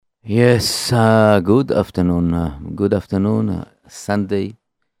Yes, good afternoon. Sunday.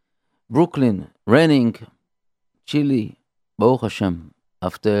 Brooklyn, raining, chilly, Baruch Hashem,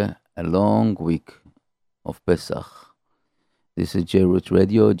 after a long week of Pesach. This is JRoot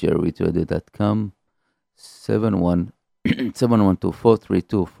Radio, JRootRadio.com, 71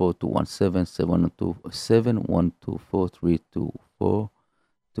 712-432-4217, 712-432-4217, or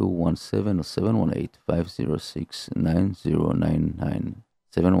 718-506-9099.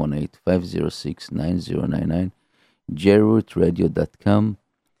 718-506-9099, JRootRadio.com,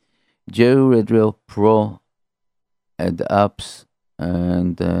 JRoot Radio Pro, and the apps,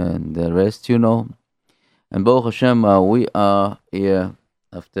 and the rest, And Baruch Hashem, we are here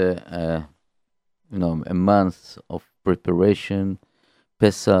after, a month of preparation.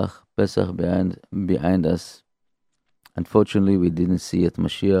 Pesach behind us. Unfortunately, we didn't see yet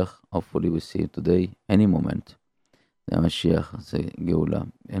Mashiach. Hopefully, we see it today, any moment. The Mashiach, the Geula,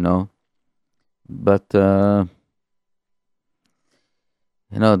 But,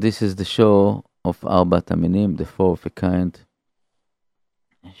 this is the show of Arbat Aminim, the four of a kind,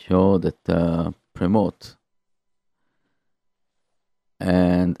 show that promote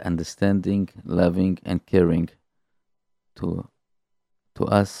and understanding, loving, and caring to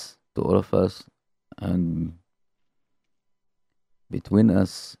us, to all of us, and between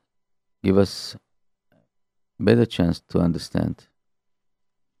us, give us better chance to understand.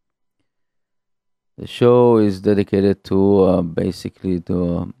 The show is dedicated to basically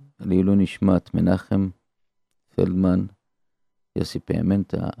to Lilu Nishmat Menachem Feldman, Yossi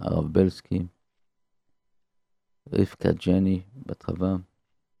Piamenta, Arav Belsky, Rivka Jenny Batrava,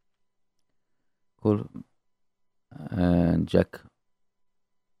 and Jack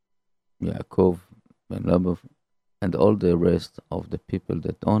Yaakov Ben Labov, and all the rest of the people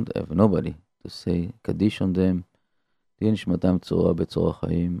that don't have nobody to say Kaddish on them. תהיה נשמתם צרורה בצרור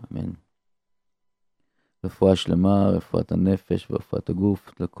החיים, אמן. רפואה שלמה, רפואת הנפש ורפואת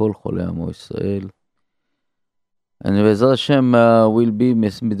הגוף לכל חולי עמו ישראל. And בעזרת השם will be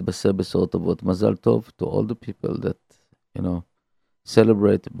מתבשר בשורות טובות. מזל טוב to all the people that,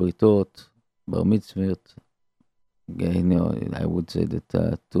 celebrate בריתות, בר מצוות. I would say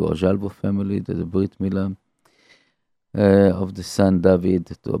that to Ojalvo family, to the Brit Milah, of the son David,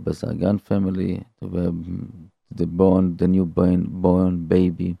 to a Bazargan family, to the newborn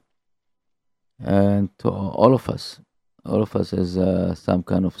baby, and to all of us. All of us has some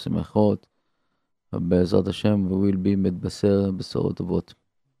kind of semachot. Be'ezrat Hashem, we will be mitbaser besorot avot.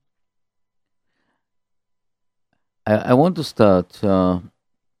 I want to start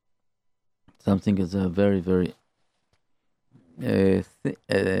something that's a very, very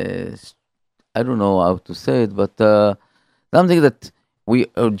I don't know how to say it, but something that we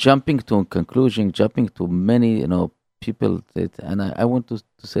are jumping to a conclusion, jumping to many, people that, and I want to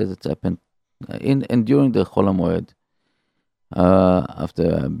say that happened during the Chol HaMoed,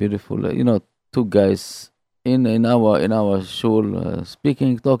 after a beautiful, two guys in our shul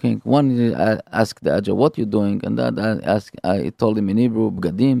talking. One asked the other, "What you doing?" And that I told him in Hebrew,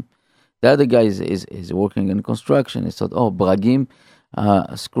 "Bgadim." The other guy is working in construction. He said, "Oh, bragim."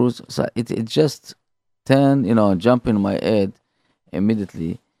 Screws. So it just jump in my head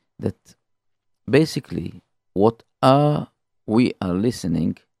immediately that basically what we are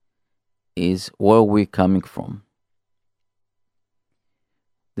listening is where we're coming from.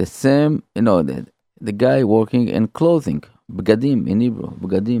 The same, the guy working in clothing, bgadim in Hebrew,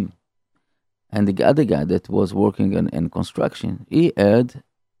 bgadim, and the other guy that was working in construction, he heard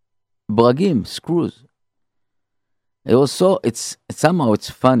bragim, screws. It was it's somehow it's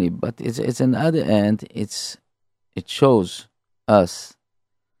funny, but it's on the other end, it shows us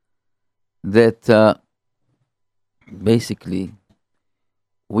that basically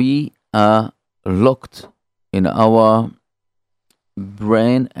we are locked in our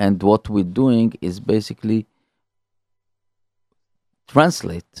brain, and what we're doing is basically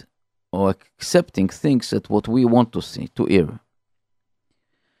translate or accepting things that what we want to see, to hear.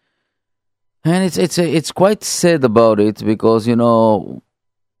 And it's quite sad about it because we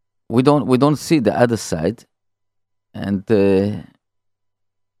don't see the other side, and we're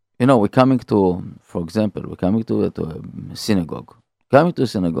coming to, for example, we're coming to a synagogue, coming to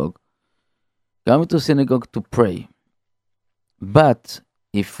synagogue to pray. But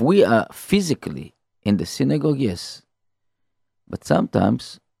if we are physically in the synagogue, yes, but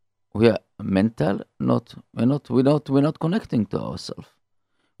sometimes we are mental, we're not connecting to ourselves.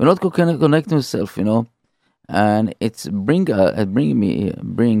 We're not connecting ourselves, and it's bring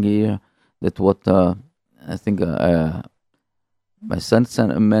here that what I think my son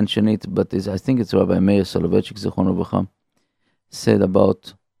mentioned it, but I think it's Rabbi Meir Soloveitchik Zichrono Livracha said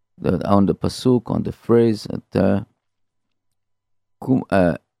about on the pasuk, on the phrase that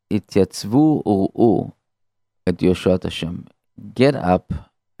התייצבו וראו את יושעת Hashem. Get up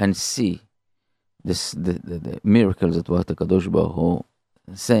and see the miracles that what the Kadosh Baruch Hu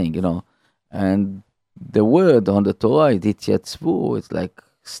is saying, and the word on the Torah, התייצבו, it's like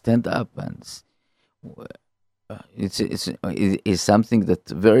stand up, and it's something that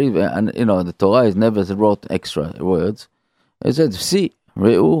very, and the Torah has never wrote extra words. It said, see,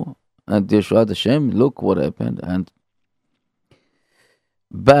 ראו at Yeshua Hashem, look what happened.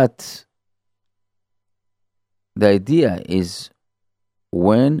 But the idea is,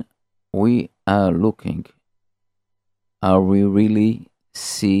 when we are looking, are we really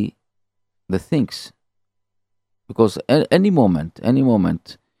see the things? Because any moment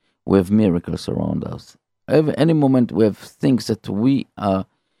we have miracles around us. Any moment we have things that we are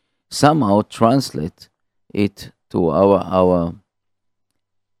somehow translate it to our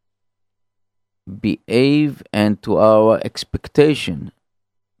behave and to our expectation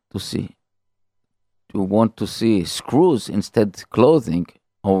to see. We want to see screws instead clothing,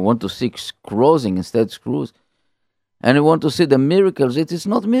 or we want to see clothing instead screws, and we want to see the miracles. It is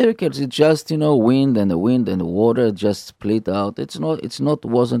not miracles. It's just wind and the water just split out.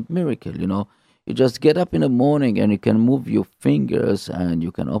 Wasn't miracle. You just get up in the morning and you can move your fingers and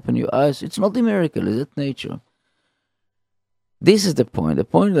you can open your eyes. It's not a miracle. It's nature. This is the point. The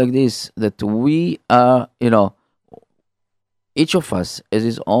point like this, that we are, each of us has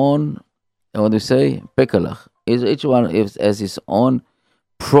his own, what do you say, pekalach. Each one has his own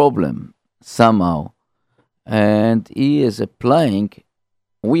problem somehow. And we are applying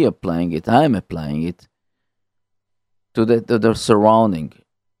it, I'm applying it to the surrounding.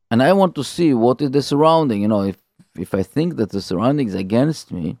 And I want to see what is the surrounding. If I think that the surrounding is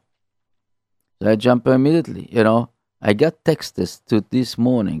against me, I jump immediately. I got texts to this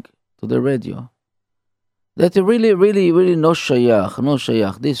morning to the radio that really, really, really no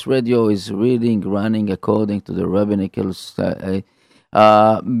shayach. This radio is running according to the rabbinical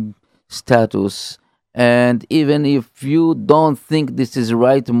status. And even if you don't think this is the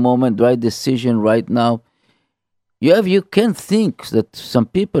right moment, right decision right now, you can think that some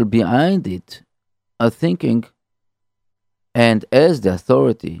people behind it are thinking and as the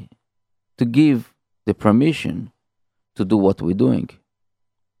authority to give the permission to do what we're doing.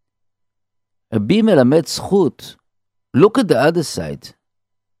 Abi melamed zchut. Look at the other side.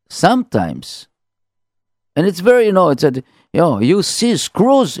 Sometimes, and it's very, you see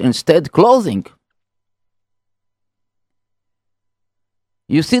screws instead clothing.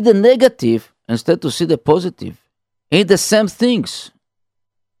 You see the negative instead to see the positive. It's the same things.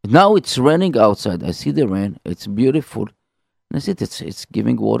 Now it's raining outside. I see the rain. It's beautiful. And I see it's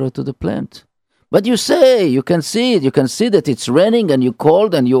giving water to the plant. But you can see it. You can see that it's raining and you're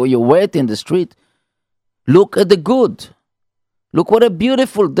cold and you're wet in the street. Look at the good. Look what a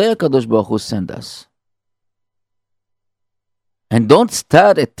beautiful day Kadosh Baruch Hu sent us. And don't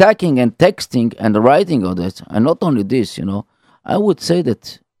start attacking and texting and writing all that. And not only this, I would say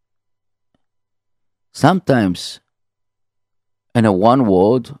that sometimes in a one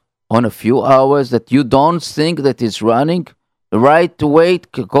word, on a few hours that you don't think that it's running the right way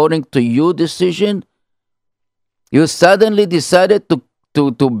according to your decision, you suddenly decided to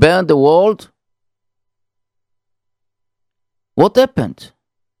burn the world. What happened?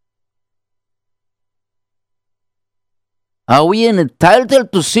 Are we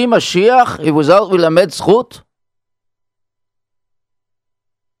entitled to see Mashiach without Melamed Zchut?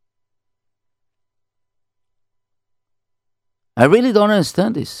 I really don't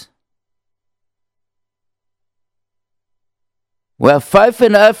understand this. We are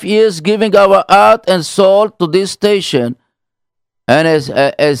 5.5 years giving our heart and soul to this station, and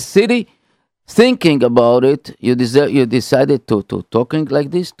as city thinking about it, you decided to talking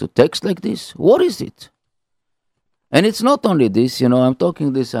like this, to text like this. What is it? And it's not only this, I'm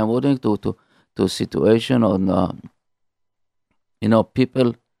talking this. I'm wanting to a situation on,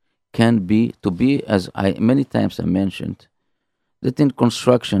 people can be as I many times I mentioned. That in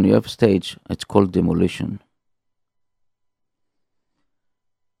construction, you have stage, it's called demolition.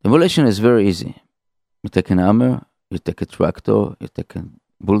 Demolition is very easy. You take an hammer, you take a tractor, you take a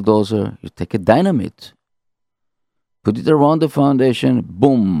bulldozer, you take a dynamite, put it around the foundation,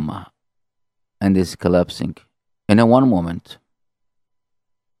 boom, and it's collapsing in a one moment.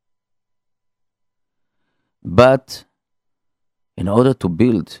 But in order to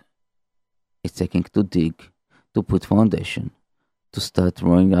build, it's taking to dig, to put foundation, to start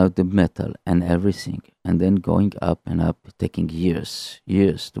throwing out the metal and everything, and then going up and up, taking years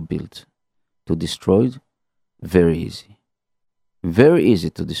to build. To destroy, very easy. Very easy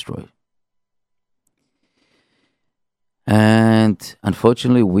to destroy. And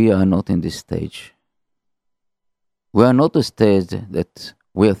unfortunately, we are not in this stage. We are not a stage that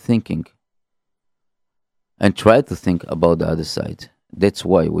we are thinking and try to think about the other side. That's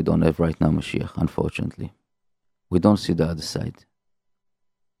why we don't have right now Mashiach, unfortunately. We don't see the other side.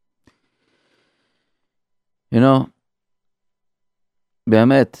 You know,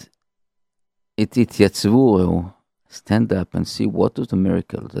 באמת, התייצבו, stand up and see what is the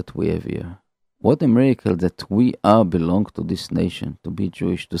miracle that we have here. What a miracle that we are belong to this nation, to be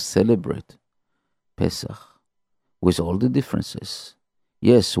Jewish, to celebrate Pesach with all the differences.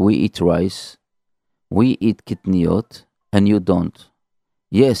 Yes, we eat rice, we eat kitniot, and you don't.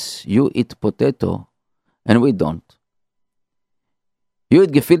 Yes, you eat potato, and we don't. You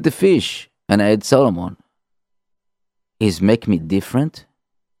eat gefilte fish, and I eat salmon. Is make me different?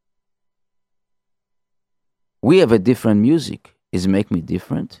 We have a different music. Is make me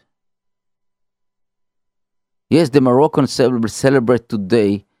different? Yes, the Moroccans celebrate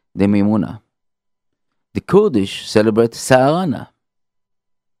today the Mimuna. The Kurdish celebrate Saharana.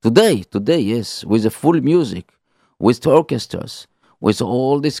 Today, yes, with the full music, with the orchestras, with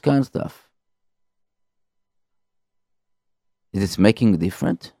all this kind of stuff. Is it making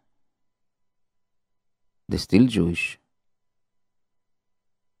different? They're still Jewish.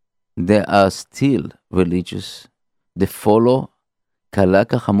 They are still religious. They follow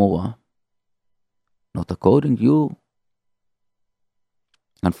Kalaka Hamura. Not according to you,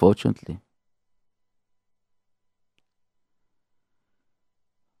 unfortunately.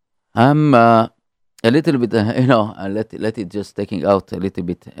 I'm a little bit, I let it just taking out a little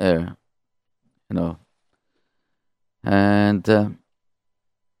bit air, and and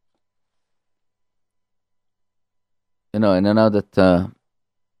I know that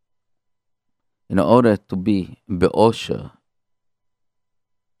in order to be be'osher,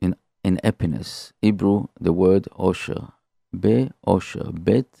 in happiness, Hebrew, the word osher, be'osher,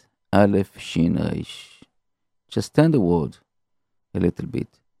 bet aleph shin reish. Just turn the word a little bit,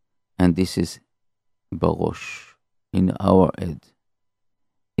 and this is barosh, in our head.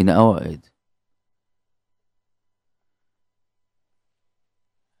 In our head.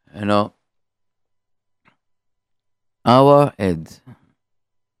 Our head.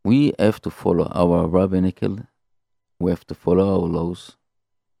 We have to follow our rabbinical. We have to follow our laws.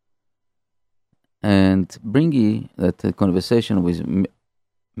 And bring that conversation with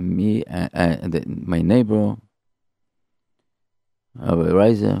me and my neighbor,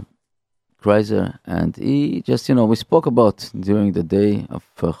 our Kreiser, and he just, we spoke about during the day of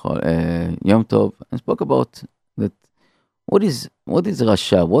Yom Tov, and spoke about that. What is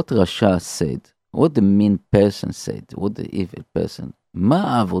Rasha? What Rasha said? What the mean person said? What the evil person? מה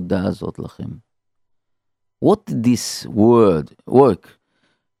העבודה הזאת לכם? What did this word work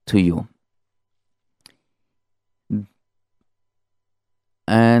to you?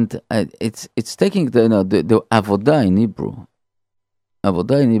 And it's taking the avodah in Hebrew.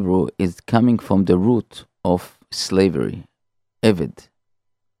 Avodah in Hebrew is coming from the root of slavery, eved.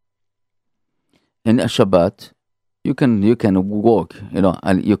 In a Shabbat, you can work,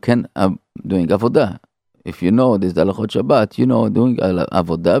 and you can doing avodah. If you know this halachot Shabbat, doing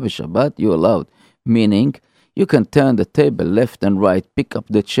avodah b'Shabbat, you're allowed. Meaning, you can turn the table left and right, pick up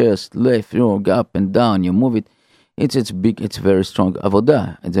the chairs left, go up and down, you move it. It's big, it's very strong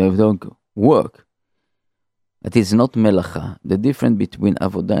avodah. It's a long work. It is not melacha. The difference between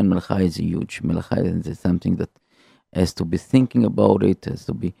avodah and melacha is huge. Melacha is something that has to be thinking about it, has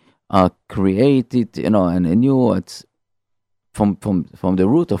to be created, and anew. It's from the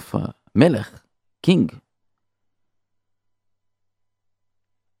root of melech, king.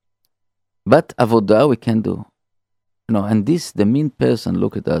 But avodah we can do, and this, the mean person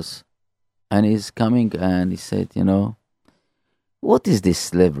look at us, and he's coming and he said, what is this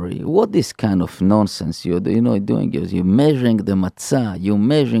slavery? What is kind of nonsense you're doing? You're measuring the matzah, you're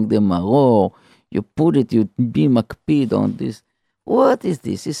measuring the maror, you put it, you be makpid on this. What is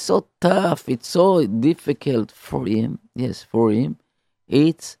this? It's so tough, it's so difficult for him. Yes, for him,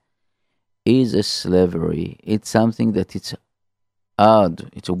 it is a slavery. It's something that it's hard,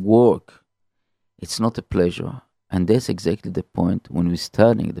 it's a work. It's not a pleasure. And that's exactly the point when we're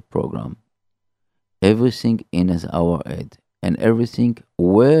starting the program. Everything in our head and everything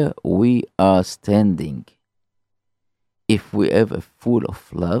where we are standing. If we have a full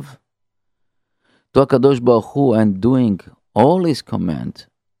of love to HaKadosh Baruch Hu and doing all His command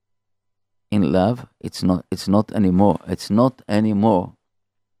in love, it's not anymore. It's not anymore.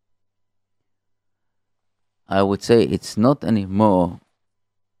 I would say it's not anymore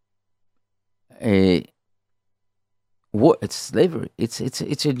It's slavery. It's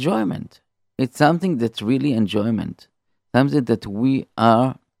enjoyment. It's something that's really enjoyment. Something that we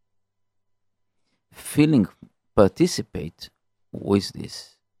are feeling participate with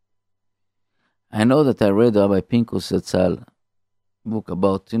this. I know that I read Rabbi Pinkus Zatzal book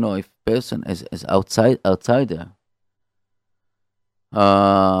about if person as outsider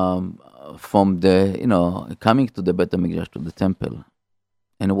um, from the coming to the Bet Hamikdash, to the temple,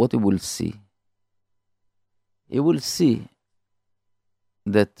 and what he will see. He will see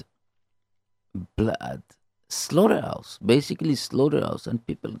that blood, slaughterhouse, basically slaughterhouse, and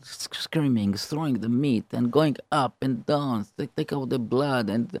people screaming, throwing the meat, and going up and down. They take out the blood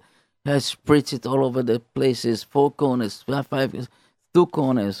and spritz it all over the places. 4 corners, five, 2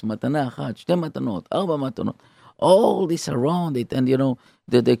 corners, מתנה אחת, 2 מתנות, 4 מתנות. All this around it, and they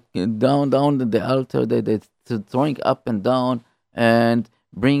down the altar, they throwing up and down, and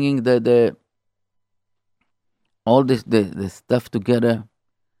bringing the all this the stuff together.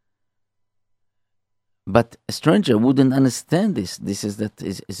 But a stranger wouldn't understand this. This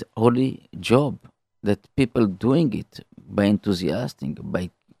is holy job that people doing it by enthusiastic, by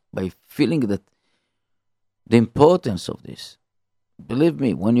feeling that the importance of this. Believe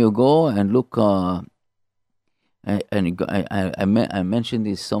me, when you go and look, I mentioned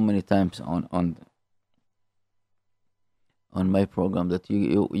this so many times on my program, that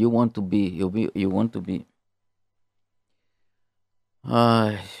you want to be you want to be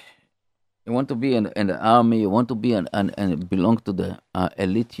uh, you want to be in the army, you want to be and belong to the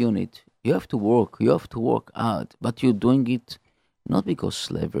elite unit. You have to work. You have to work hard, but you're doing it not because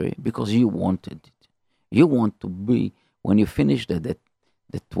slavery, because you wanted it. You want to be, when you finish the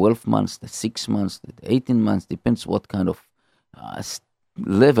 12 months, the 6 months, the 18 months, depends what kind of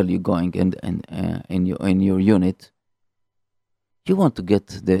level you're going in your unit. You want to get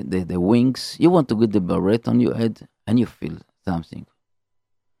the wings. You want to get the beret on your head, and you feel something.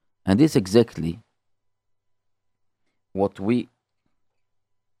 And this exactly what we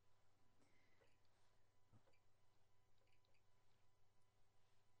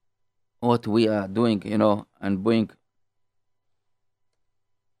are doing, and doing.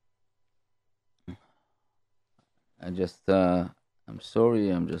 I'm sorry,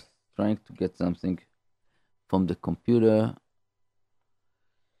 I'm just trying to get something from the computer,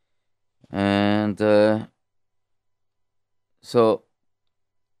 and so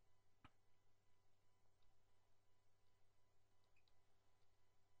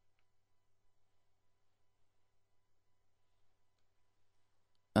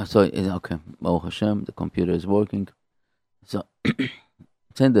okay. Baruch Hashem, the computer is working. So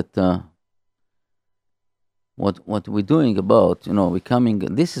saying that what we're doing about, we're coming.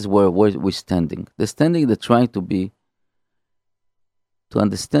 This is where we're standing. The standing that trying to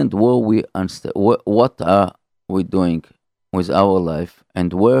understand where we understand what are we doing with our life,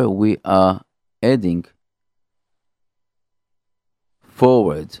 and where we are heading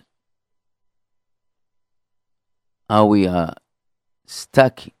forward. How we are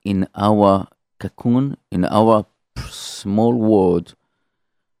stuck in our cocoon, in our small world,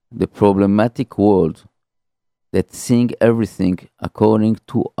 the problematic world that seeing everything according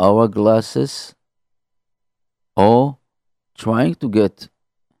to our glasses, or trying to get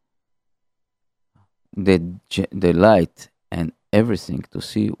the light and everything to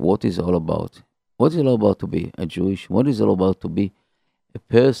see what is all about. What is it all about to be a Jewish? What is it all about to be a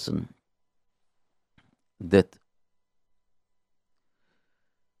person that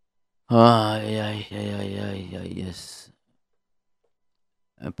yes,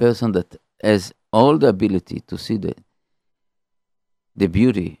 a person that has all the ability to see the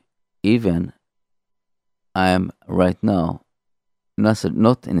beauty. Even I am right now not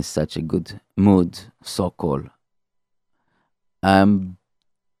in such a good mood, so called. I'm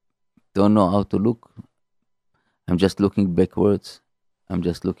don't know how to look. I'm just looking backwards. I'm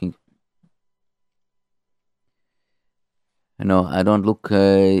just looking. I don't look.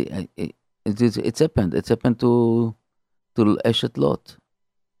 It's happened. It's happened to Eshet Lot,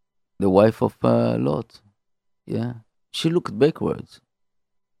 the wife of Lot. Yeah, she looked backwards.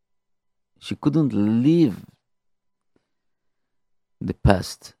 She couldn't leave the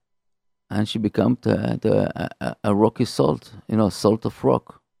past, and she became a rocky salt. Salt of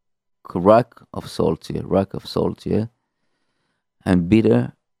rock, rock of salt. Yeah, rock of salt. Yeah, and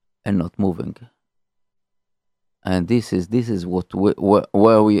bitter and not moving. And this is what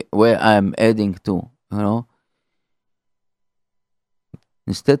where I'm heading to.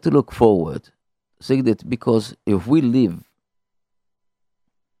 Instead to look forward, say that, because if we live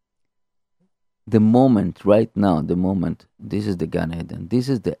the moment right now, the moment, this is the Gan Eden, this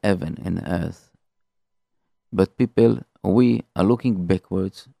is the heaven and earth. But people we are looking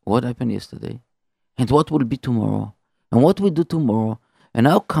backwards. What happened yesterday? And what will be tomorrow? And what we do tomorrow? And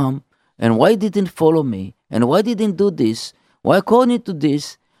how come? And why didn't follow me? And why didn't do this? Why according to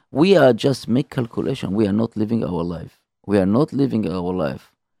this? We are just make calculation. We are not living our life. We are not living our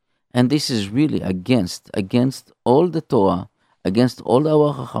life. And this is really against all the Torah, against all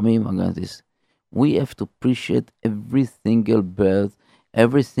our Chachamim, against this. We have to appreciate every single birth,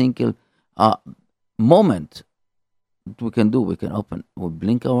 every single moment that we can do. We can open, we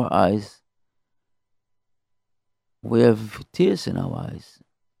blink our eyes. We have tears in our eyes.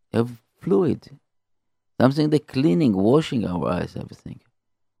 We have fluid. Something like cleaning, washing our eyes, everything.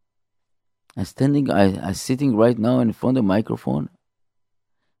 I'm sitting right now in front of the microphone,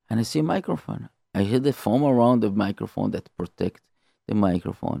 and I see a microphone. I hear the foam around the microphone that protect the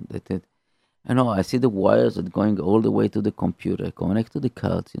microphone. I see the wires that going all the way to the computer, connect to the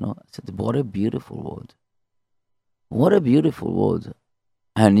cards. I said, what a beautiful world. What a beautiful world.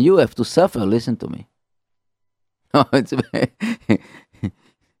 And you have to suffer. Listen to me. It's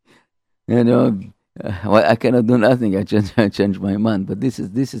I cannot do nothing. I change my mind. But this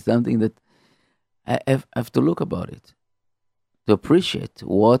is something that I have to look about it, to appreciate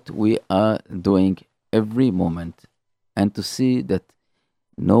what we are doing every moment, and to see that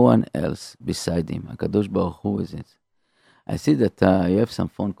no one else beside him. HaKadosh Baruch Hu is it. I see that you have some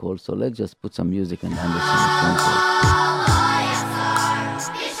phone calls, so let's just put some music and understand the phone call.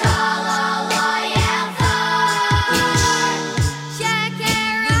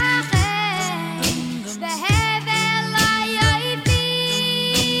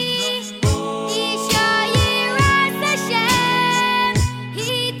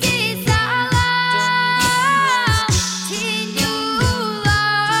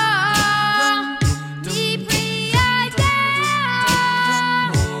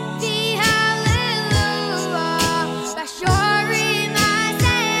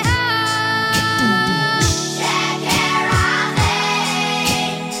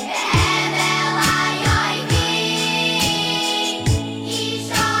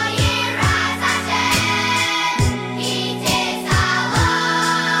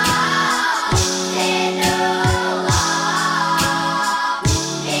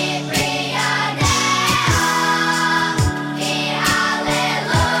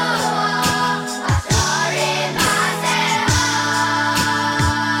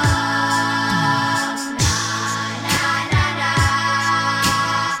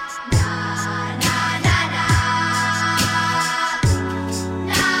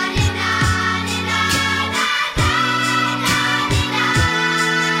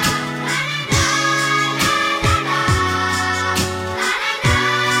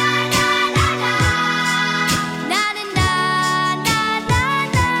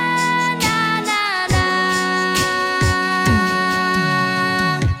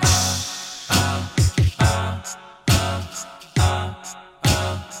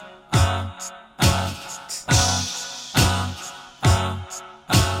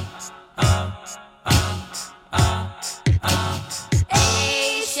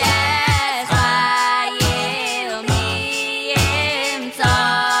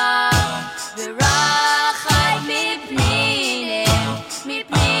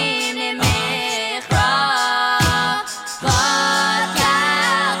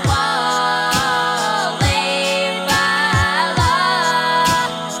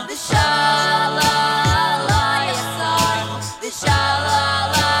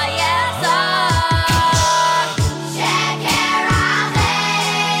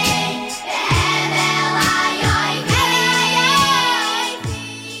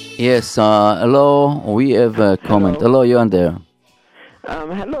 Yes, hello, we have a comment. Hello, you're on there.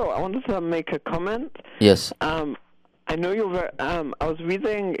 Hello, I wanted to make a comment. Yes. I know you're very, I was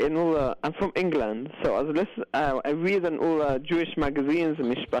reading in all I'm from England, so I read in all Jewish magazines,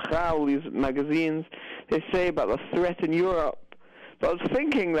 Mishpacha, all these magazines, they say about the threat in Europe. But I was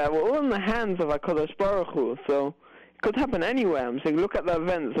thinking that we're all in the hands of HaKadosh Baruch Hu, so it could happen anywhere. I'm saying, look at the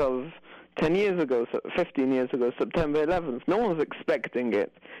events of 10 years ago, 15 years ago, September 11th. No one was expecting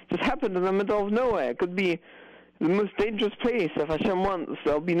it. It just happened in the middle of nowhere. It could be the most dangerous place. If Hashem wants,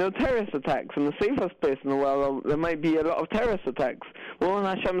 there'll be no terrorist attacks. In the safest place in the world, there might be a lot of terrorist attacks. We're all in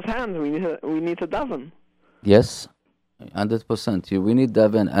Hashem's hands. We need to daven. Yes, 100%. We need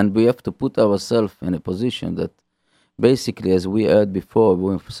daven, and we have to put ourselves in a position that, basically, as we heard before, we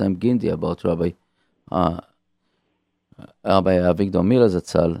went for Sam Gindi about Rabbi Avigdor Miller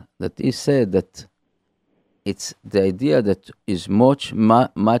Zatzal, that he said that it's the idea that is much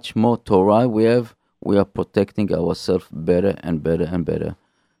more Torah we have. We are protecting ourselves better and better and better.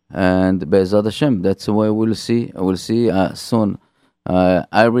 And Be'ezrat Hashem, that's where we'll see soon.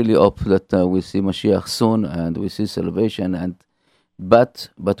 I really hope that we'll see Mashiach soon and we see salvation. But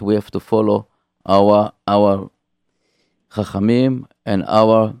we have to follow our Chachamim and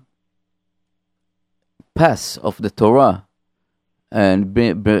our path of the Torah, and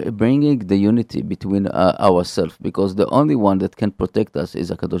bringing the unity between ourselves, because the only one that can protect us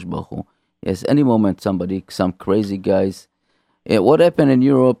is HaKadosh Baruch Hu. Yes, any moment some crazy guys. What happened in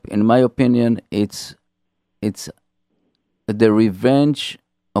Europe, in my opinion, it's the revenge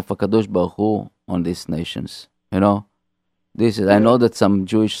of HaKadosh Baruch Hu on these nations. I know that some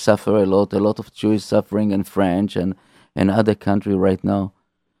Jewish suffer a lot of Jewish suffering in French and other country right now.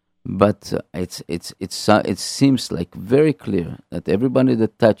 But it seems like very clear that everybody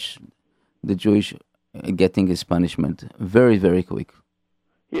that touched the Jewish getting his punishment very, very quick.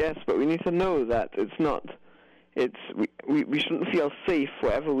 Yes, but we need to know that it's not. We shouldn't feel safe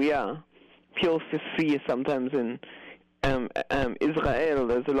wherever we are. People see sometimes in Israel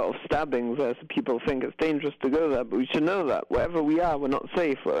there's a lot of stabbings where people think it's dangerous to go there, but we should know that wherever we are, we're not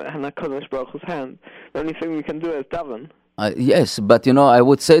safe. We're in HaKadosh Baruch Hu's hand. The only thing we can do is daven. Yes, but I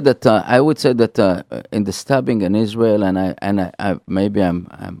would say that in the stabbing in Israel, and I maybe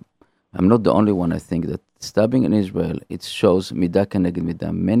I'm not the only one. I think that stabbing in Israel, it shows midah keneged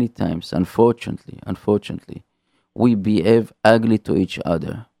midah. Many times, unfortunately, we behave ugly to each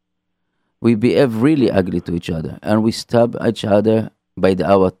other. We behave really ugly to each other, and we stab each other by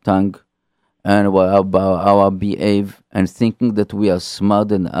our tongue and our behave, and thinking that we are smarter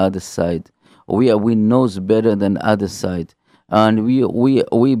than the other side. We knows better than other side, and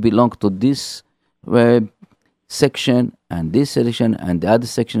we belong to this section and this section, and the other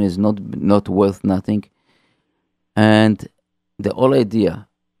section is not worth nothing. And the whole idea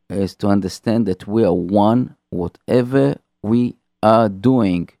is to understand that we are one, whatever we are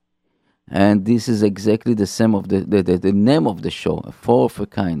doing, and this is exactly the same of the name of the show, Four of a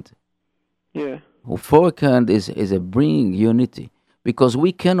Kind. Yeah, Four of a Kind is a bringing unity. Because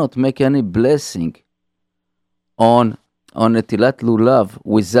we cannot make any blessing on Netilat Lulav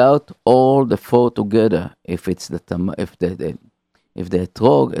without all the four together. If it's the etrog,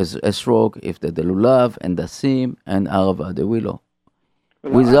 if the lulav and the sim and arava, the willow.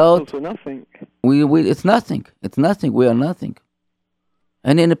 Without nothing. It's nothing. It's nothing. We are nothing.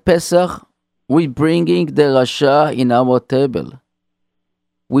 And in Pesach, we bringing the Rasha in our table.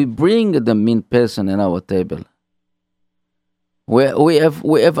 We bring the mean person in our table. We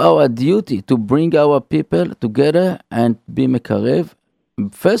have our duty to bring our people together and be mekarev.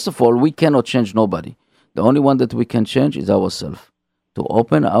 First of all, we cannot change nobody. The only one that we can change is ourselves. To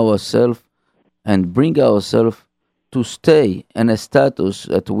open ourselves and bring ourselves to stay in a status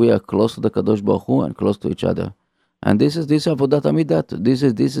that we are close to the Kadosh Baruch Hu and close to each other. And this is avodat amidat. This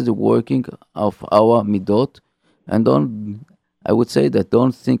is the working of our midot. And I would say that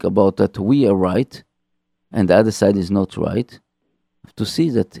don't think about that we are right and the other side is not right. To see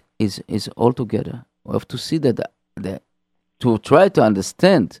that is all together. We have to see that to try to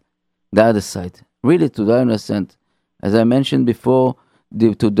understand the other side. Really to understand. As I mentioned before,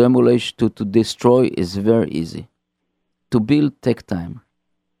 to demolish, to destroy is very easy. To build take time.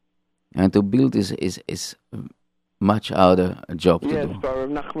 And to build is much harder job to do. Yes, but Rav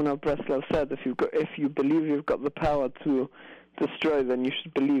Nachman of Breslau said if you believe you've got the power to destroy, then you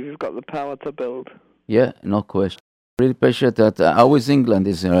should believe you've got the power to build. Yeah, no question. Really appreciate that. How is England?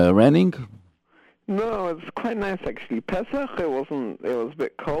 Is it raining? No, it's quite nice actually. Pesach, it was a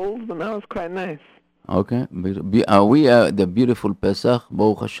bit cold, but now it's quite nice. Okay. We are the beautiful Pesach,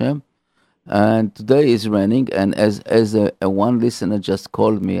 Baruch Hashem. And today is raining, and as a one listener just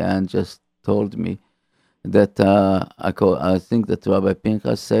called me and just told me that I think that Rabbi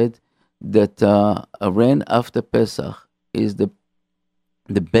Pinchas said that a rain after Pesach is the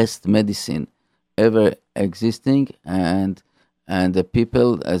best medicine ever existing, and the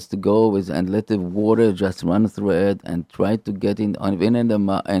people has to go with and let the water just run through it and try to get in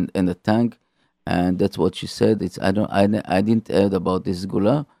the tank, and that's what she said. I didn't heard about this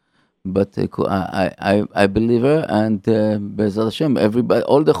gula, but I believe her, and Be'ezrat Hashem, everybody,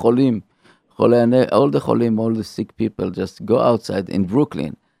 all the cholim, all the sick people, just go outside in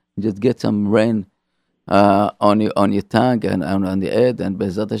Brooklyn, just get some rain on your tongue and on the head, and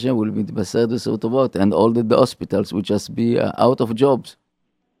Be'ezrat Hashem will be the and all the hospitals will just be out of jobs.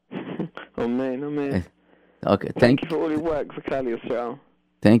 Amen. Okay, thank you for all your work for Klal Yisrael.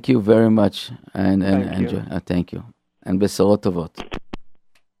 Thank you very much, and thank you. Thank you, and Besorot Tovot.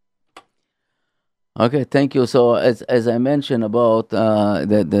 Okay, thank you. So as I mentioned about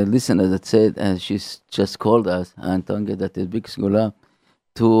the listener that said, she's just called us and told us that is big segula.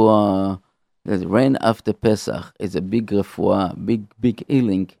 to the rain after Pesach is a big refuah, big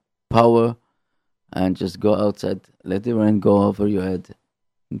healing power, and just go outside, let the rain go over your head,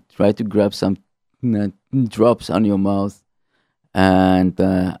 try to grab some drops on your mouth, and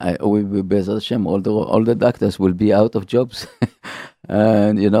I will be Be'ezrat Hashem. All the doctors will be out of jobs,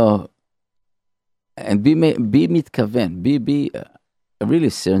 and and be mitkaven, be really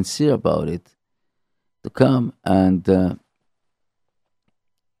sincere about it, to come and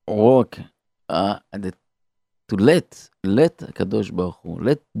work, to let Kadosh Baruch Hu,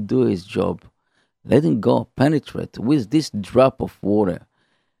 let do his job, let him go penetrate with this drop of water,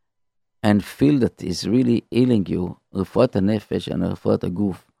 and feel that he's really healing you, Refuat HaNefesh and Refuat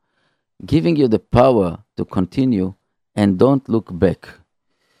HaGuf, giving you the power to continue and don't look back.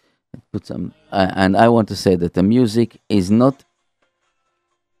 Put some, and I want to say that the music is not.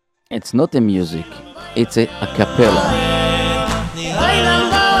 It's not a music. It's a cappella.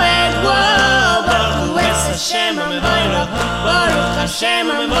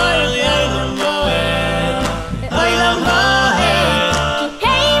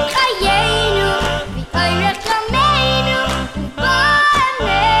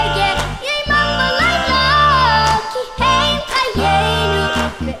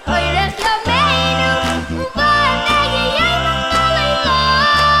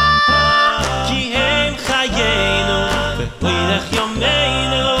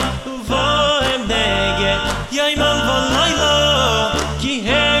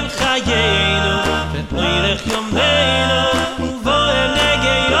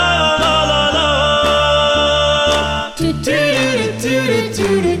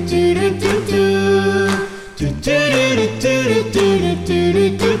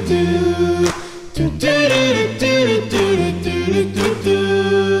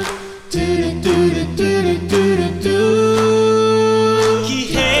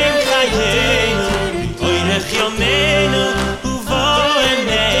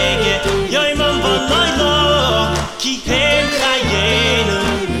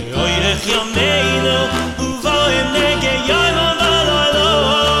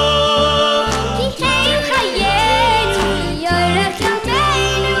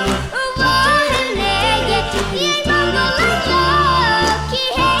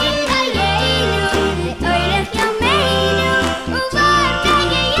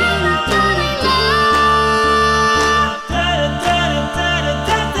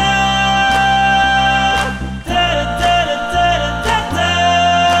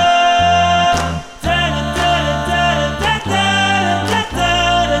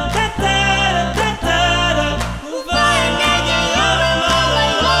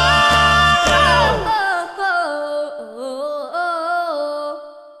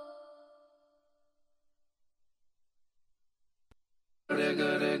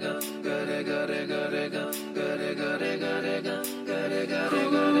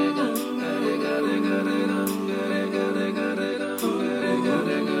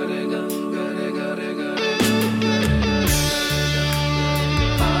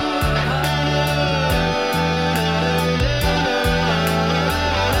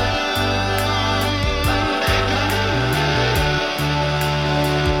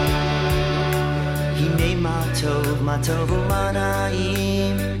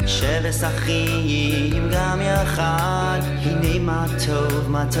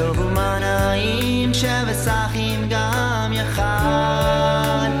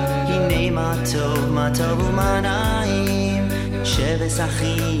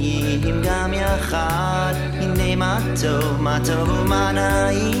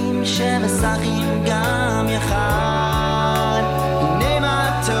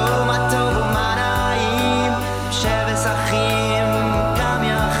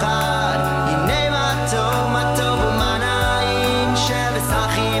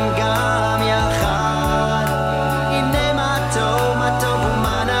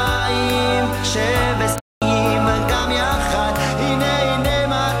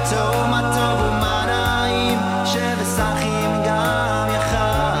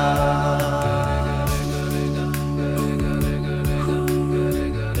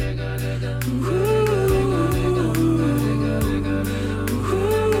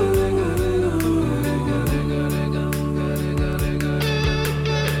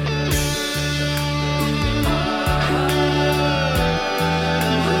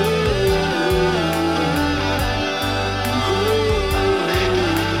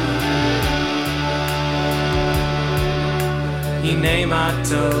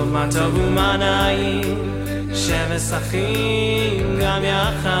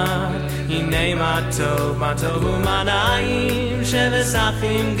 הנה מה טוב ומה נעים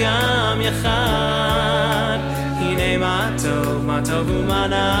שבשחים גם יחד הנה מה טוב ומה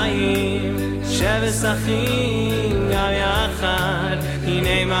נעים שבשחים גם יחד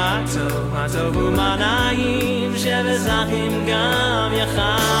הנה מה טוב ומה נעים שבשחים גם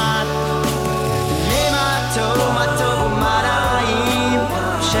יחד הנה מה טוב ומה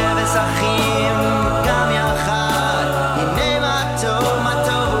נעים שבשחים גם יחד הנה מה טוב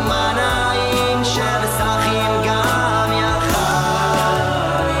ומה נעים שבשחים גם יחד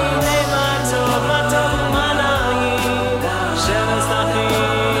הנה מה טוב ומה נעים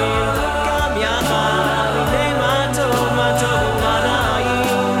שבשחים גם יחד הנה מה טוב ומה נעים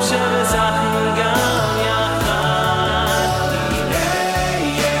שבשחים גם יחד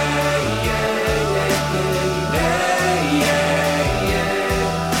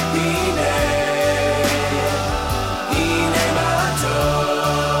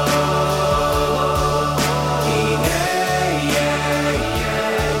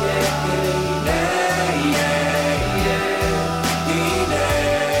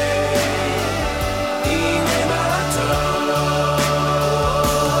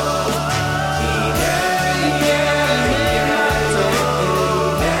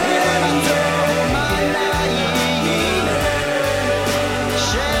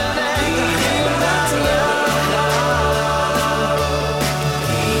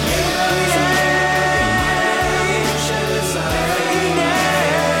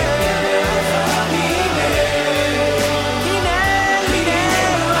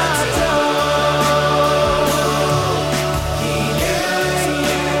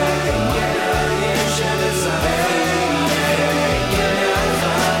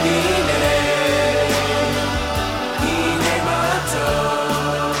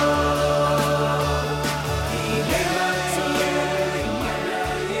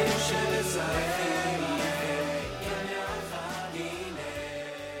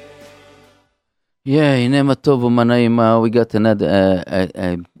Yeah, הנה מה טוב ומה נעים. We got another,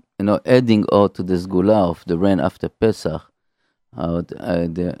 adding on to the Sgula of the rain after Pesach,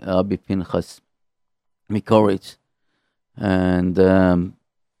 the Rabbi Pinchas Mikoritz, and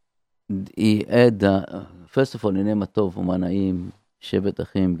he add, first of all, הנה מה טוב ומה נעים, שבת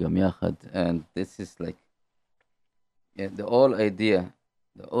אחים גם יחד, and this is like, yeah, the whole idea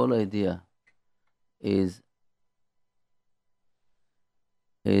is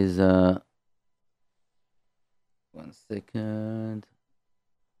one second.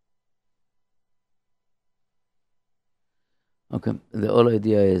 Okay, the whole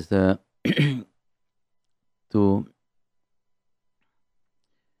idea is to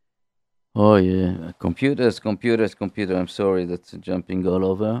oh yeah, computers. I'm sorry, that's jumping all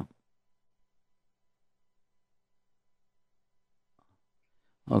over.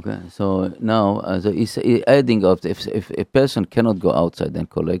 Okay, so now so he's adding up. If a person cannot go outside and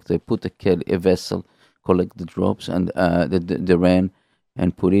collect, they put a vessel, collect the drops and the rain,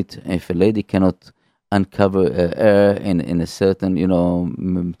 and put it. If a lady cannot uncover air in a certain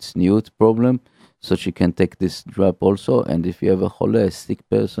snute problem, so she can take this drop also. And if you have a sick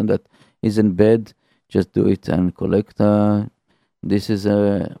person that is in bed, just do it and collect. This is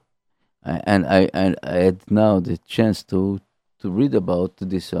and I had now the chance to read about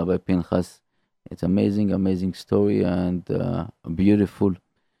this Rabbi Pinchas. It's amazing story and beautiful.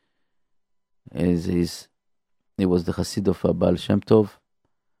 He was the Chassid of Baal Shem Tov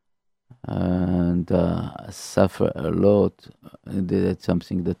and suffer a lot. That's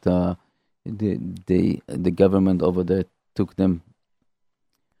something that the government over there took them,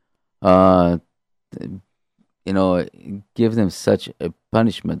 give them such a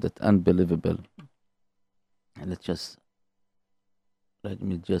punishment that unbelievable. And let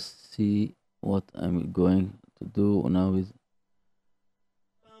me just see what I'm going to do now with.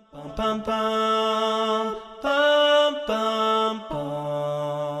 Pam pam pam pam pam pam.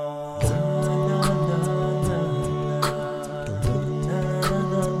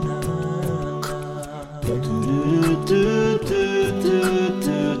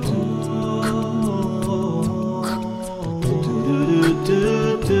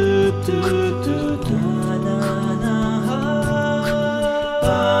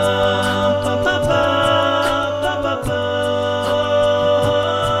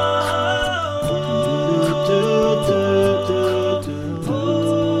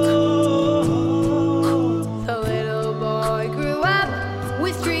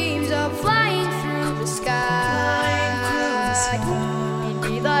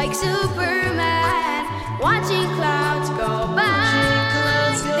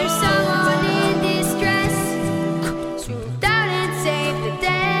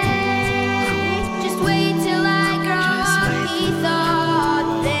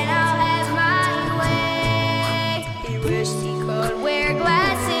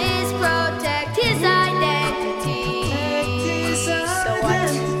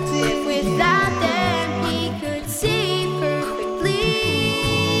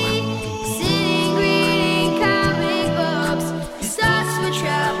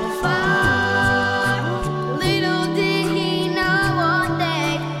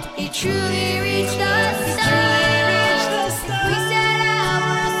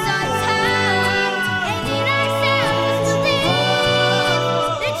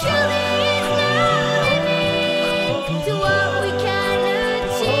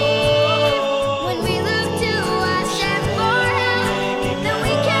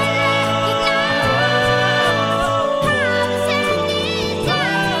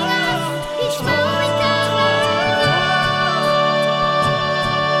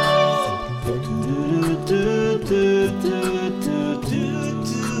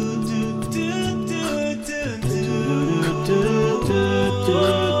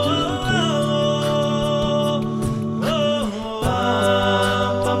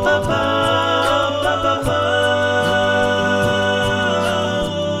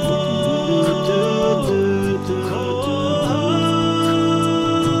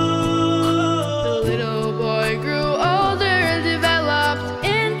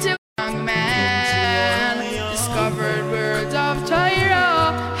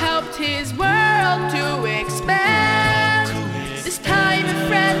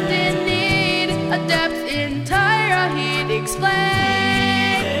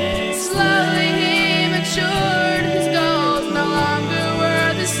 explain. Slowly he matured, his goals no longer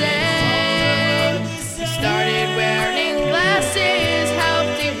were the same. He started wearing glasses,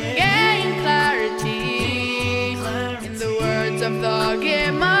 helped him gain clarity. In the words of the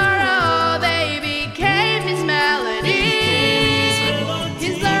Gemara, they became his melodies.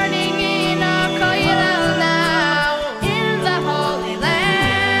 He's learning in a kollel now, in the Holy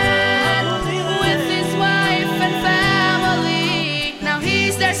Land, with his wife and family. Now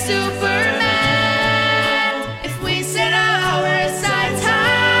he's their Superman. If we set our sights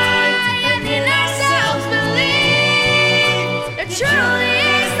high and in ourselves believe, there truly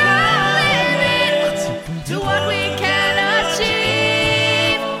is no limit to what we can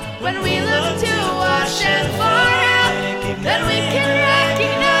achieve. When we look to Hashem for help, then we can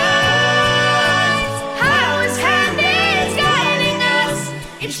recognize how His hand is guiding us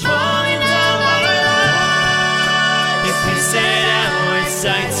each moment of our lives. If we set our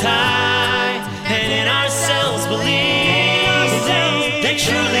sights high and in ourselves believe, there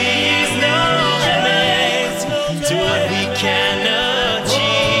truly is no limit to what we can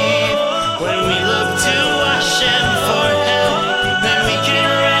achieve. When we look to Hashem for help, then we can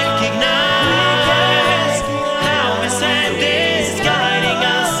recognize how His hand is guiding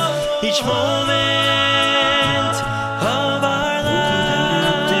us each moment of our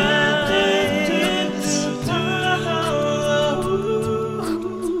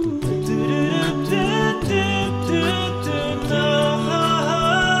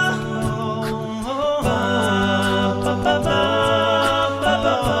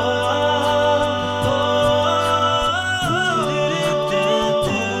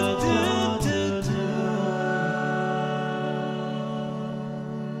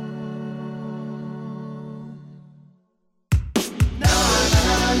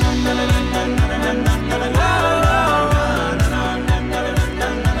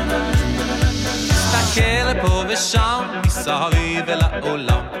מסתכל פה ושם, מסביב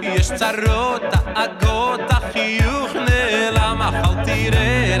ולעולם יש צרות, דאגות, החיוך נעלם, אך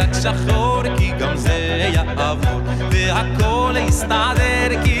תראה רק שחור, כי גם זה יעבור, והכל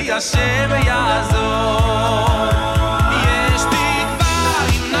יסתדר, כי השם יעזור. יש תקווה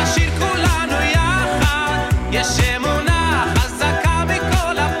אם נשאיר כולנו יחד, יש אמונה חזקה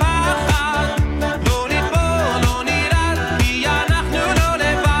מכל הפחד, לא ניפול, לא נרד, כי אנחנו לא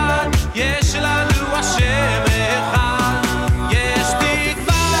לבד, יש לנו השם אחד. יש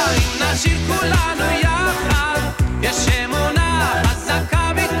תקווה אם נשאיר כולנו יחד, יש אמונה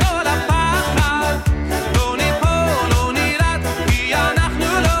חזקה מכל הפחד, לא ניפול, לא נרד, כי אנחנו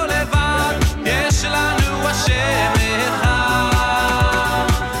לא לבד, יש לנו השם אחד.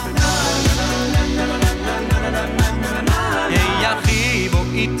 היי אחי בוא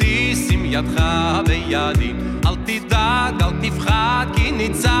איתי, שים ידך בידי, אל תדאג, אל תפחד, כי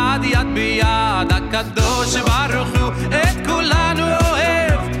נצעד יד ביד, הקדוש ברוך הוא את כולנו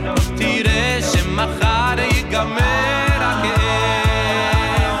אוהב, תראה שמחר ייגמר הכאב.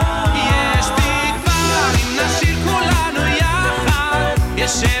 יש תקווה אם נשאיר כולנו יחד,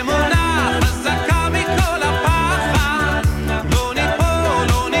 יש אמונה חזקה מכל הפחד, לא ניפול,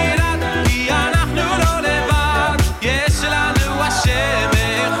 לא נרד, כי אנחנו לא לבד, יש לנו השם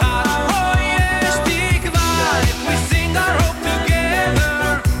אחד. יש תקווה if we sing our hope together,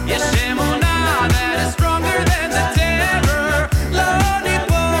 יש אמונה that is stronger than the terror, לא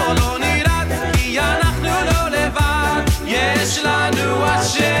ניפול, לא נרד, כי אנחנו לא לבד, יש לנו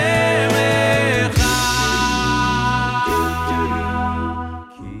השם אחד.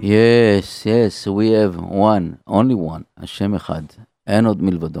 Yes, we have one, only one, Hashem Echad, אין עוד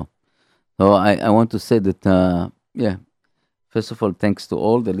מלבדו. So I want to say that, first of all, thanks to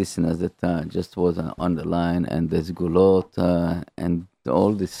all the listeners that just was on the line, and the Zgulot, and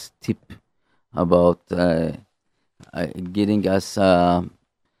all this tip about getting us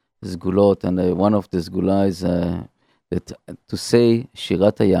Zgulot, and one of the Zgula is that to say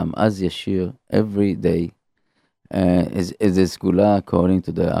Shirat Hayam, Az Yashir, every day, is a Zgula, according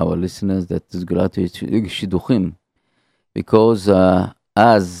to our listeners, that Zgula to Shiduchim, because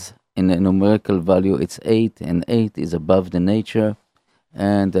as in a numerical value, it's 8, and 8 is above the nature.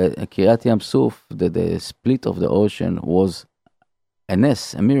 And Kiryat Yam Suf, the split of the ocean, was a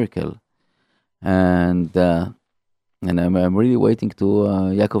nes, a miracle. And I'm really waiting to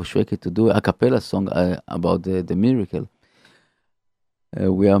Yaakov Shweki to do a cappella song about the miracle.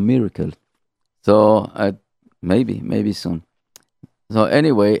 We are miracle. So maybe soon. So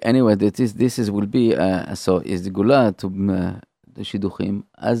anyway, this will be so is the gula to the shiduchim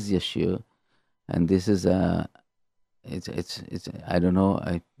as yashir, and this is it's I don't know,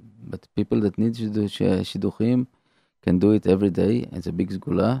 but people that need shiduchim can do it every day. It's a big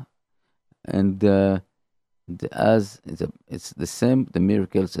sgula, and it's the same. The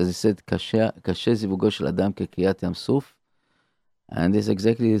miracles, as I said, קשה זיווגו של אדם כקריעת ים סוף, and there's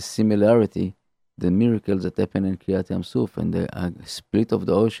exactly a similarity. The miracles that happen in Kriyat Yam Suf and the split of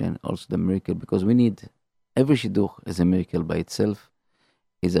the ocean, also the miracle, because we need every shidduch is a miracle by itself,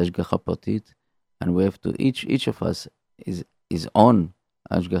 is ashgacha pratit, and we have to each of us is on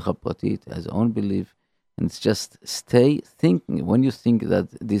ashgacha pratit, has own belief, and it's just stay thinking. When you think that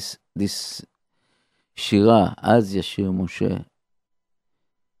this shira az yashir Moshe,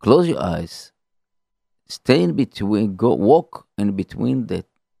 close your eyes, stay in between, go walk in between the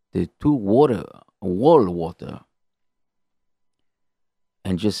two wall water,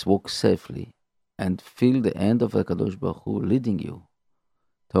 and just walk safely and feel the end of the Kadosh Baruch Hu leading you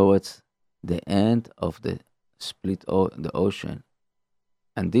towards the end of the the ocean.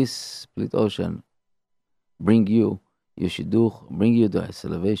 And this split ocean bring you shidduch, bring you the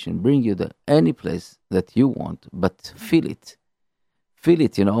salvation, bring you any place that you want, but feel it,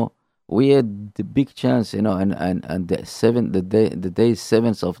 We had the big chance, and the day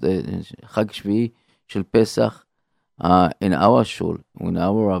 7th of the Chag Shvi'i Shel Pesach, in our shul, in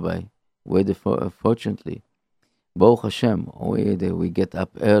our rabbi, fortunately, Baruch Hashem, we get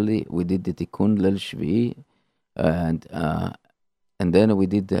up early. We did the Tikkun Leil Shvi'i, and then we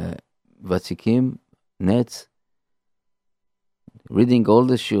did the Vatzikim Nets, reading all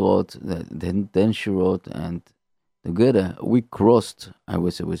the shirot, then shirot, and together we crossed. I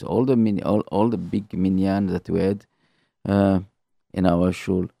was with all the big minyan that we had in our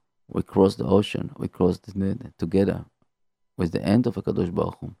shul. We crossed the ocean. We crossed it together with the end of HaKadosh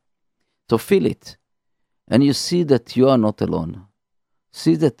Baruch Hu. So feel it, and you see that you are not alone.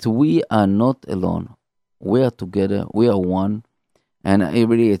 See that we are not alone. We are together. We are one. And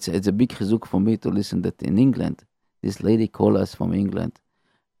it's a big chizuk for me to listen that in England, this lady called us from England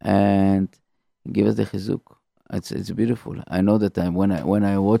and give us the chizuk. It's beautiful. I know that when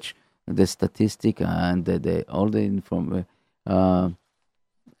I watch the statistic and all the from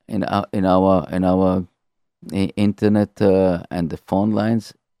in our internet and the phone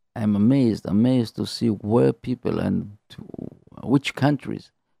lines, I'm amazed to see where people and which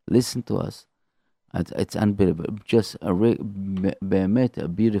countries listen to us. It's unbelievable. Just a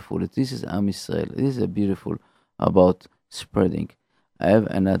beautiful. This is Am Yisrael. This is a beautiful about spreading. I have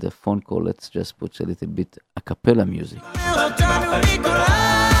another phone call. Let's just put a little bit a cappella music.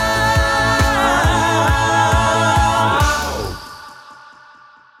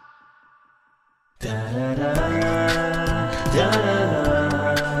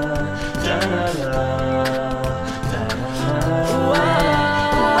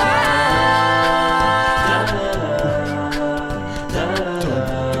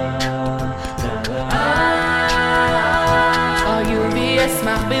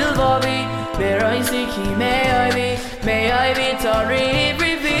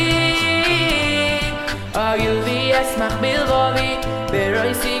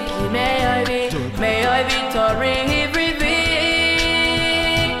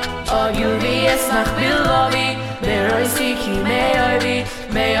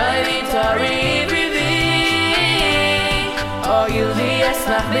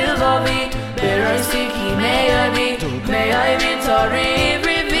 May I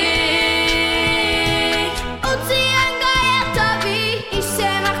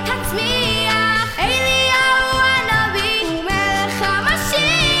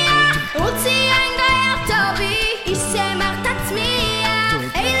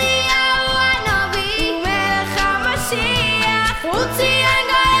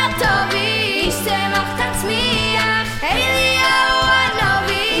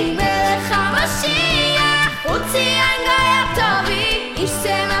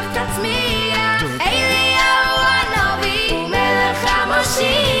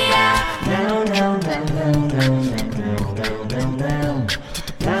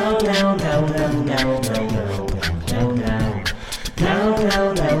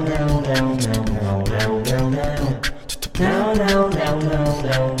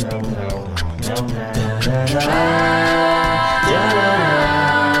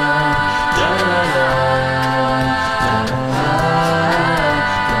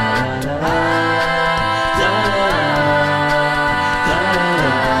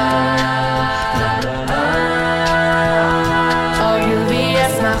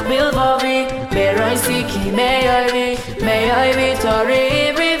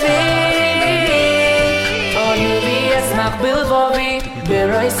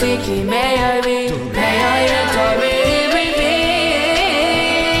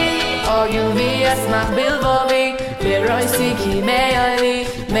asmach bilvovi, beroisi ki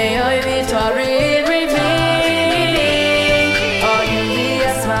meoili tarid rivi. Oh, Yuli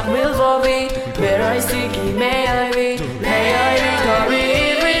asmach bilvovi, beroisi ki meoili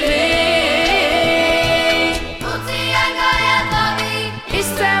tarid rivi. Utzi Agaya Tavi,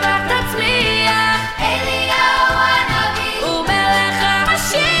 Istamach tatzmiach, Eliyahu Hanavi. umelech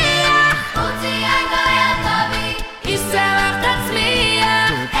HaMashiach. Utzi Agaya Tavi, Istamach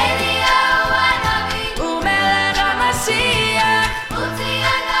tatzmiach, Eliyahu Hanavi. umelech HaMashiach. Utzi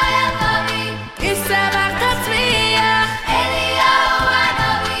Agaya Tavi, Istamach tatzmiach, Eliyahu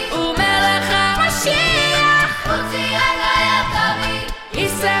Hanavi. umelech HaMashiach. Utzi Agaya Tavi,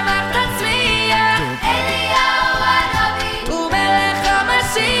 Istamach tatzmiach, Eliyahu Hanavi. umelech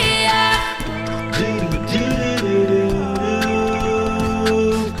HaMashiach.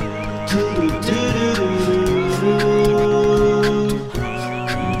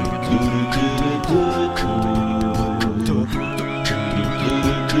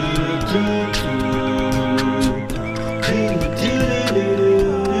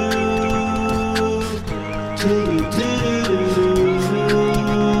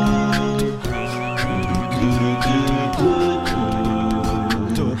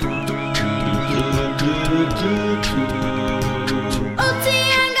 Utzi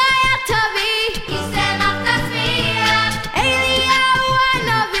Agaya Tavi, Yisemach Tatzmiach. Eliyahu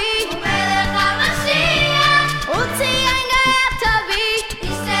Hanavi, Umelech HaMashiach. Utzi Agaya Tavi,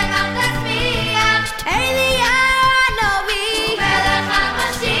 Yisemach Tatzmiach. Eliyahu Hanavi, Umelech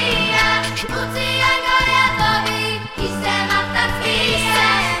HaMashiach. Utzi Agaya Tavi, Yisemach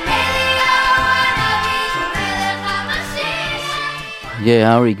Tatzmiach. Eliyahu Hanavi. Umelech HaMashiach. Yeah,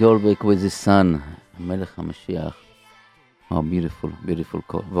 Harry Goldbeck with his son, Melech HaMashiach. Oh, beautiful, beautiful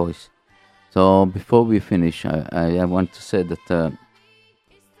voice. So before we finish, I want to say that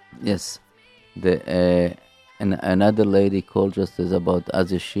yes, another lady called just as about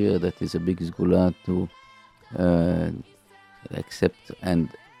as a shir that is a big zgula to accept, and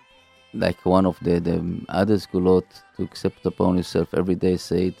like one of the other zgulot to accept upon yourself every day,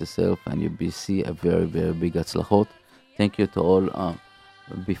 say it yourself, and you see a very very big atzlachot. Thank you to all.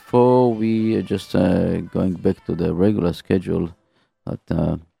 Before we are just going back to the regular schedule at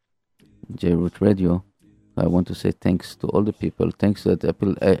JRoot Radio, I want to say thanks to all the people. Thanks to the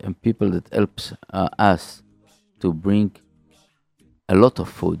people that helps us to bring a lot of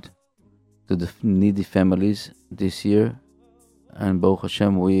food to the needy families this year. And Baruch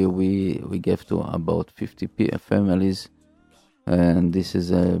Hashem, we gave to about 50 families. And this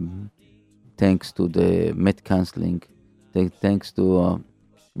is thanks to the med counseling. Thanks to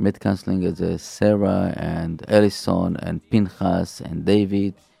med counseling as Sarah and Ellison and Pinchas and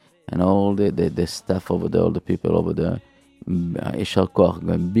David and all the staff over there, all the people over there. Yishar Koach,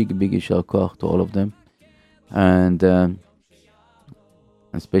 big Yishar Koach to all of them. And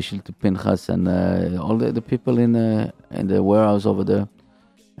especially to Pinchas and all the people in the warehouse over there.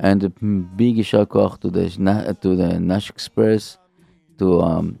 And the big Yishar Koach to the Nash Express, to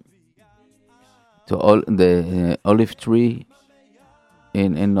all the olive tree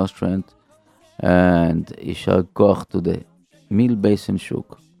in Nostrand, and Yishar Koach to the Mill Basin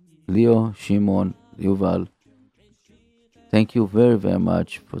Shuk, Leo, Shimon, Yuval. Thank you very very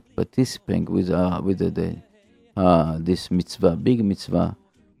much for participating with this mitzvah, big mitzvah,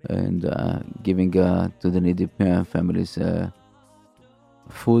 and giving to the needy families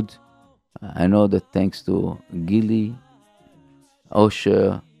food. I know that thanks to Gili,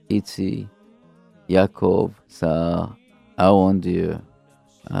 Osher, Itzi, Yaakov, Saar, Aaron Deer,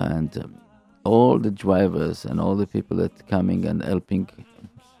 and all the drivers and all the people that coming and helping,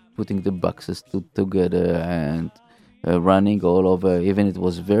 putting the boxes together and running all over. Even it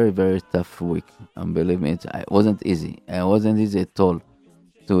was very very tough week. And believe me, it wasn't easy. It wasn't easy at all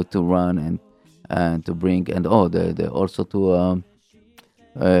to run and to bring, and the also to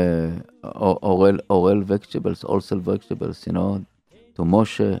oil vegetables, also vegetables, to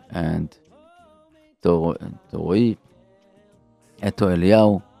Moshe and to Roy, and to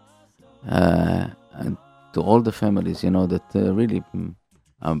Eliyahu, and to all the families, that really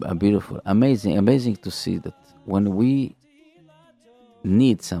are beautiful, amazing to see that when we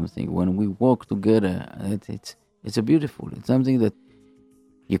need something, when we work together, it's a beautiful. It's something that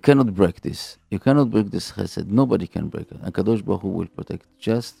you cannot break this. You cannot break this chesed. Nobody can break it. And Kadosh Baruch Hu will protect.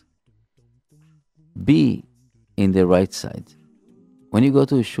 Just be in the right side. When you go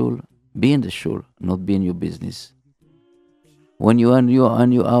to a shul, be in the shul, not be in your business. When you are in your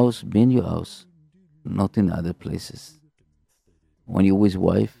house, be in your house, not in other places. When you're with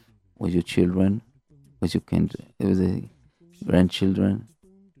wife, with your children, with the grandchildren,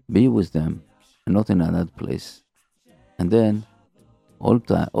 be with them. and not in another place. And then all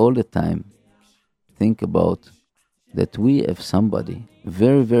the time, think about that we have somebody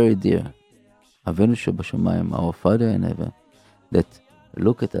very, very dear, Avenu Shebashamayim, our Father in heaven, that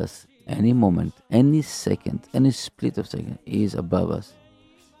look at us any moment, any second, any split of second. He is above us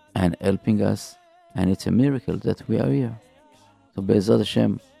and helping us, and it's a miracle that we are here. So Be'ezrat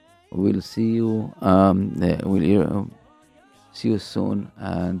Hashem, we'll see you. See you soon,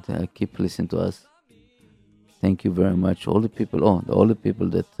 and keep listening to us. Thank you very much, all the people. All the people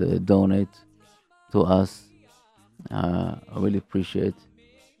that donate to us. I really appreciate,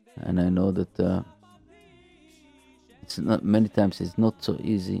 and I know that it's not many times. It's not so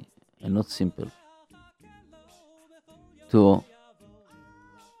easy and not simple to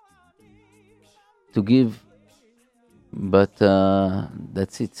give, but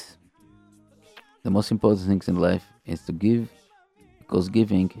that's it. The most important things in life is to give, because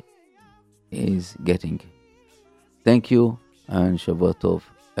giving is getting. Thank you, and Shabbat Tov.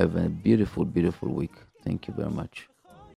 Have a beautiful, beautiful week. Thank you very much.